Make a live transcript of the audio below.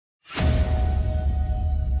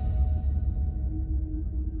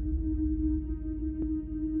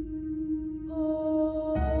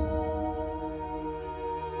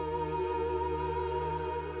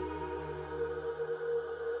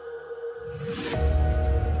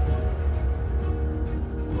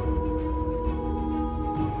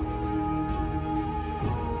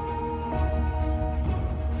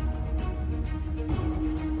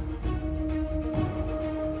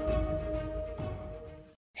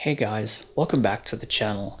Hey guys, welcome back to the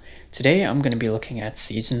channel. Today I'm going to be looking at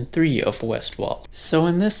Season 3 of Westworld. So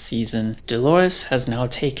in this season, Dolores has now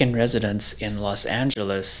taken residence in Los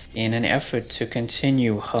Angeles in an effort to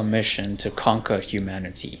continue her mission to conquer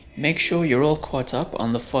humanity. Make sure you're all caught up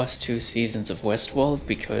on the first two seasons of Westworld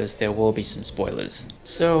because there will be some spoilers.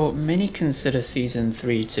 So many consider Season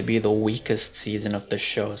 3 to be the weakest season of the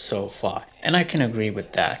show so far, and I can agree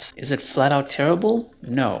with that. Is it flat out terrible?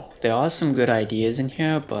 No. There are some good ideas in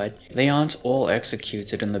here, but they aren't all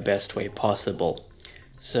executed in the best way possible.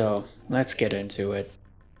 So, let's get into it.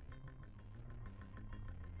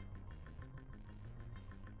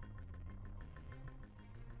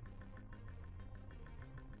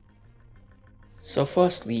 So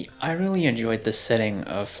firstly, I really enjoyed the setting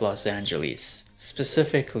of Los Angeles,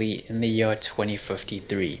 specifically in the year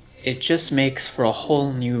 2053. It just makes for a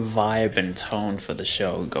whole new vibe and tone for the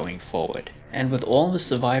show going forward. And with all the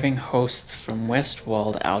surviving hosts from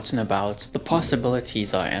Westworld out and about, the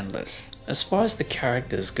possibilities are endless. As far as the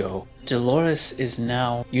characters go, Dolores is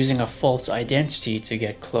now using a false identity to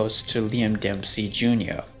get close to Liam Dempsey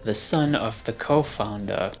Jr., the son of the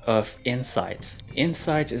co-founder of Insight.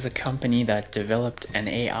 Insight is a company that developed an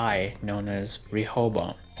AI known as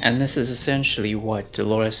Rehoboam, and this is essentially what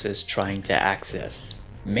Dolores is trying to access.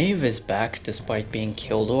 Maeve is back despite being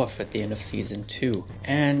killed off at the end of Season 2,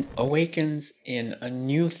 and awakens in a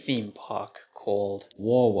new theme park called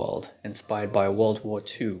Warworld, inspired by World War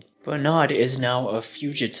II. Bernard is now a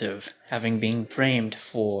fugitive, having been framed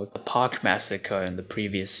for the park massacre in the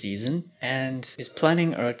previous season, and is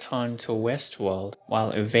planning a return to Westworld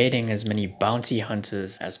while evading as many bounty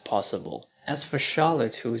hunters as possible. As for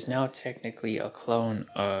Charlotte, who is now technically a clone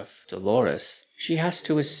of Dolores, she has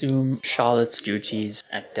to assume Charlotte's duties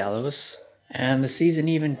at Delos, and the season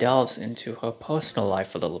even delves into her personal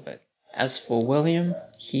life a little bit. As for William,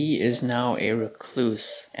 he is now a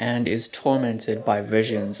recluse and is tormented by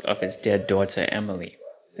visions of his dead daughter Emily.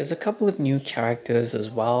 There's a couple of new characters as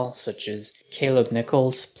well, such as Caleb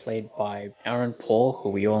Nichols, played by Aaron Paul, who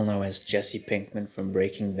we all know as Jesse Pinkman from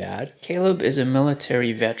Breaking Bad. Caleb is a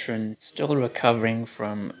military veteran still recovering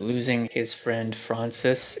from losing his friend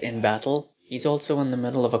Francis in battle. He's also in the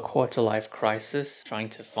middle of a quarter-life crisis, trying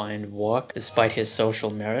to find work despite his social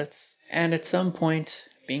merits. And at some point,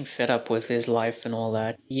 being fed up with his life and all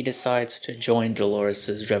that, he decides to join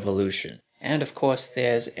Dolores' revolution. And of course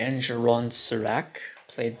there's Engeron Sirac,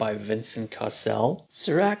 played by Vincent Cassel.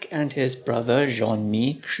 Sirac and his brother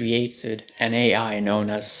Jean-Mi created an AI known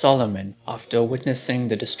as Solomon after witnessing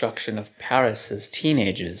the destruction of Paris as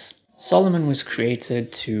teenagers. Solomon was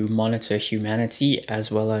created to monitor humanity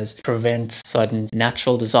as well as prevent sudden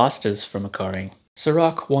natural disasters from occurring.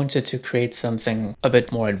 Sirac wanted to create something a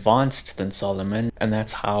bit more advanced than Solomon, and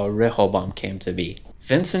that's how Rehoboam came to be.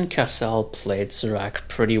 Vincent Cassel played Sirac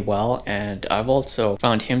pretty well, and I've also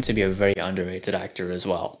found him to be a very underrated actor as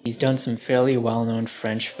well. He's done some fairly well-known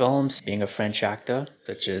French films, being a French actor,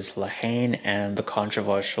 such as La Haine and the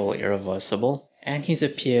controversial Irreversible, and he's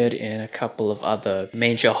appeared in a couple of other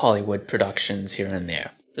major Hollywood productions here and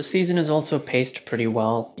there. The season is also paced pretty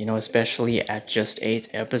well, especially at just 8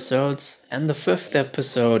 episodes. And the 5th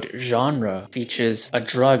episode, Genre, features a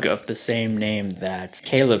drug of the same name that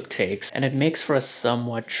Caleb takes, and it makes for a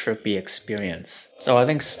somewhat trippy experience. So I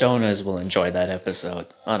think stoners will enjoy that episode.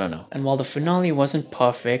 I don't know. And while the finale wasn't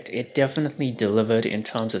perfect, it definitely delivered in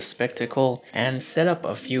terms of spectacle and set up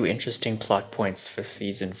a few interesting plot points for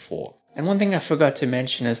Season 4. And one thing I forgot to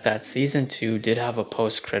mention is that Season 2 did have a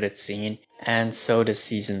post-credit scene, and so does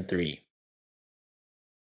Season 3.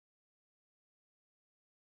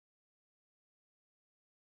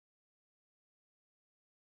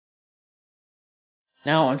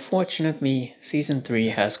 Now, unfortunately, Season 3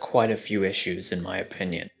 has quite a few issues in my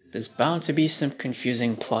opinion. There's bound to be some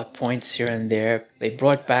confusing plot points here and there. They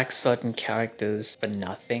brought back certain characters for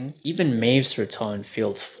nothing. Even Maeve's return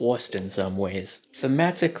feels forced in some ways.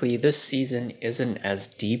 Thematically, this season isn't as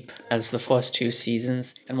deep as the first two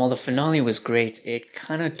seasons, and while the finale was great, it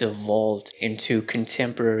kind of devolved into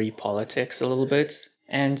contemporary politics a little bit.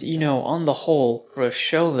 And, on the whole, for a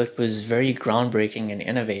show that was very groundbreaking and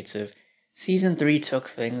innovative, Season 3 took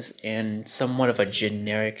things in somewhat of a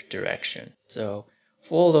generic direction. So,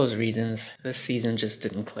 for all those reasons, this season just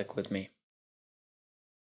didn't click with me.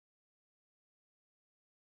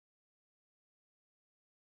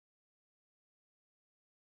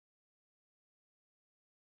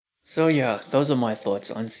 So yeah, those are my thoughts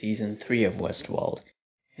on Season 3 of Westworld.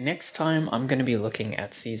 Next time, I'm going to be looking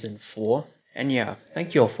at Season 4. And yeah,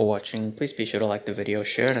 thank you all for watching. Please be sure to like the video,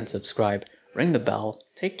 share it, and subscribe. Ring the bell.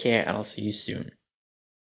 Take care, and I'll see you soon.